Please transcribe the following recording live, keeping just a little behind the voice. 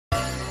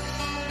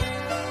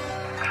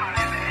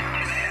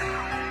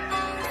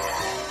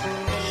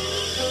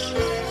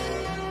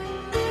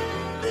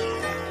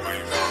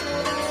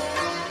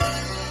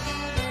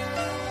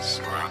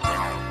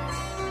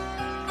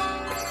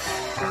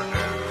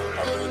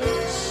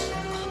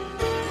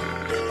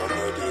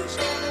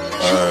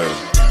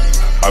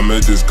I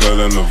met this girl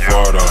in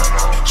Nevada.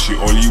 She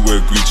only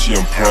wear Gucci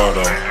and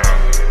Prada.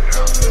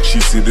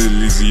 She see the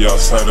Lizzie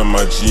outside of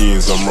my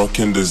jeans. I'm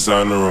rocking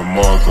designer and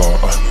Marga.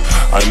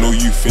 I know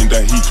you think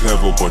that he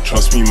clever, but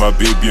trust me, my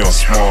baby, I'm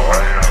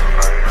smarter.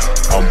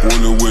 I'm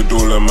ballin' with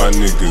all of my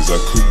niggas. I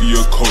could be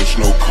a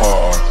coach, no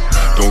Carter.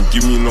 Don't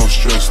give me no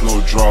stress, no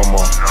drama.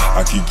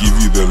 I could give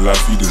you the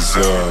life you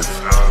deserve.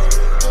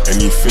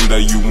 Anything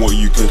that you want,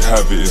 you could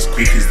have it as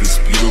quick as the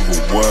speed of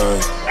a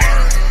word.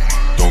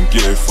 Don't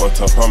get it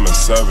fucked up, I'm a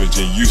savage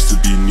and used to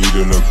be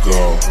needing a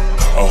girl.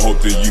 I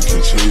hope that you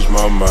can change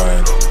my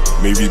mind.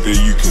 Maybe that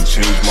you can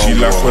change my world. She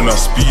like when I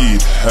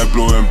speed, hair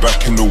blowing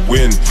back in the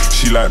wind.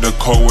 She like the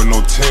car with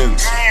no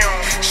tints.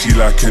 She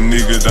like a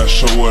nigga that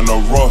showing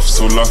her rough.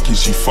 So lucky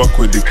she fuck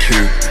with the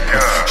kid.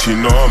 She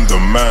know I'm the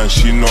man,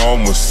 she know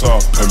I'm what's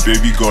up. And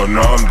baby girl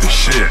know I'm the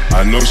shit.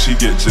 I know she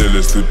get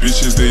jealous, the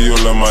bitches they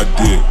all on my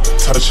dick.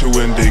 Touch it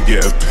when they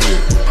get a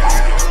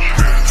pick.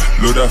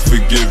 Lord, that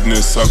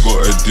forgiveness, I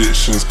got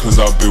addictions, cause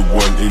I've been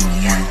wanting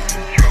you.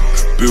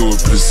 Build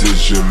with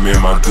precision,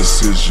 made my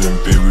decision,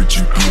 babe, would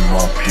you be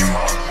my boo?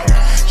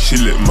 She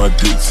lit my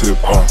dick tip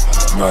up,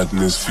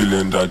 madness,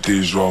 feeling that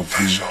deja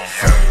vu.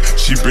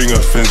 She bring her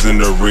friends in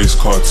the race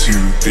car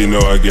too, they know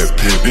I get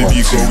paid.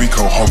 Baby girl, we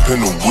can hop in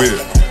the whip.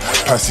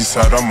 Passy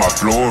side, I might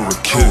blow her a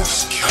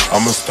kiss.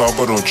 I'm a star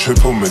but don't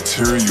trip on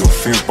material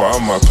things, but I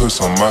might put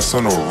some mass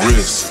on her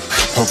wrist.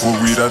 Purple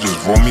read, I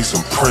just roll me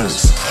some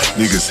prints.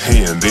 Niggas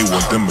hating, they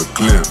want them a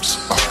glimpse.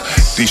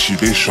 They shoot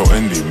they shot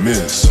and they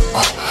miss.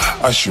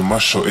 I shoot my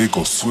shot, it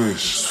go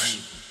swish.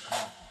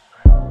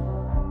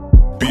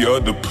 Beat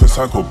up the puss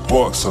like a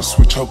boxer.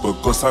 Switch up a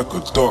ghost like a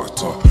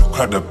doctor.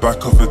 Crack the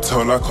back of her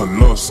tail like a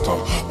lobster.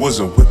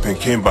 Wasn't whipping,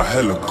 came by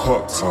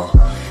helicopter.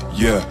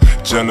 Yeah,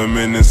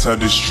 gentlemen inside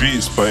the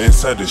streets, but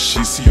inside the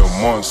sheets, see a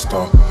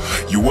monster.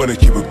 You wanna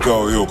keep a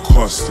girl, it'll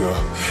cost ya.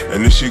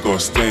 And if she gon'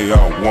 stay,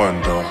 I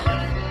wonder.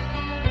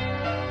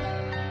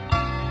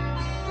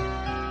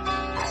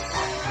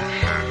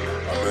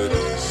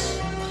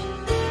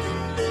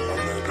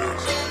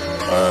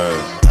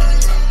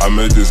 I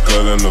met this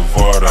girl in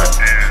Nevada.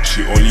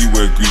 She only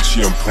wear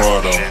Gucci and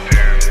Prada.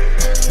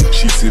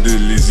 She see the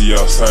Lizzie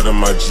outside of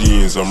my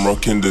jeans. I'm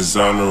rocking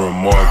designer and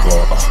Marga.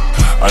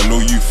 I know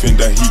you think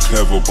that he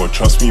clever, but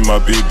trust me, my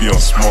baby, I'm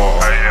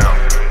smarter.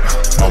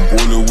 I'm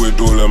ballin'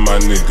 with all of my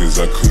niggas.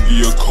 I could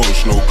be a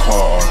coach, no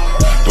Carter.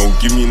 Don't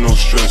give me no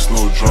stress,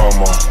 no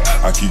drama.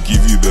 I could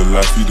give you the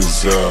life you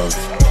deserve.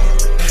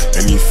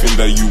 Anything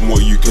that you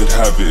want, you could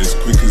have it as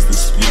quick as the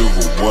speed of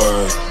a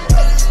word.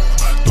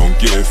 Don't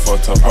get it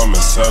fucked up, I'm a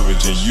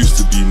savage and used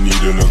to be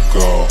needing a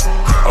girl.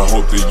 I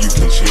hope that you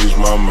can change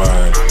my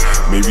mind.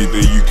 Maybe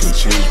that you can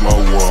change my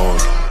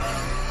world.